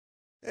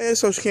Hey,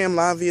 Social Cam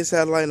live via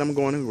satellite, and I'm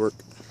going to work.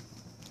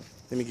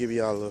 Let me give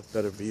y'all a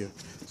better view.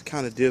 It's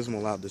kind of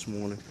dismal out this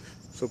morning,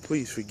 so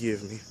please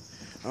forgive me.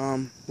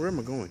 Where am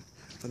I going?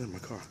 I'm in my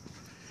car.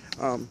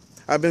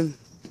 I've been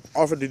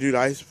offered to do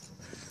the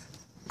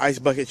ice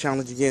bucket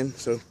challenge again,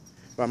 so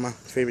by my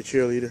favorite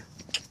cheerleader.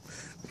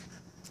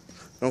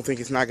 Don't think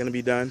it's not going to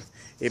be done.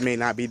 It may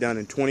not be done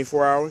in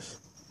 24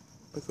 hours,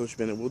 but Coach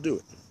Bennett will do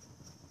it.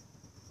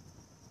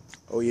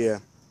 Oh yeah.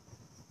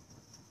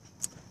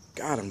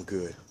 God, I'm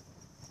good.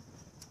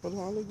 Well, do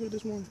I look good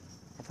this morning?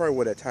 I probably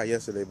wore that tie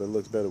yesterday, but it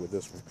looks better with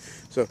this one.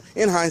 So,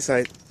 in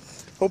hindsight,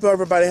 hope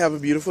everybody have a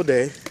beautiful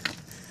day.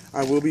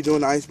 I will be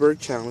doing the ice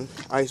bucket challenge.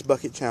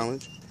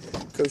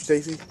 Coach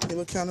Stacy, they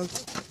look kind of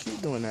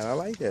cute doing that. I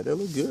like that. They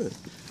look good.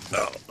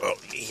 Oh,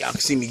 y'all can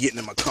see me getting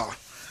in my car.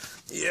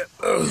 Yeah.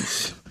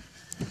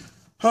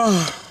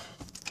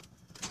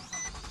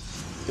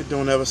 It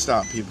don't ever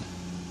stop, people.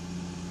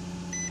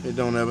 It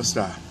don't ever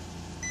stop.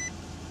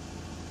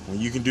 When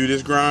you can do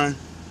this grind,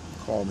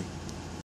 call me.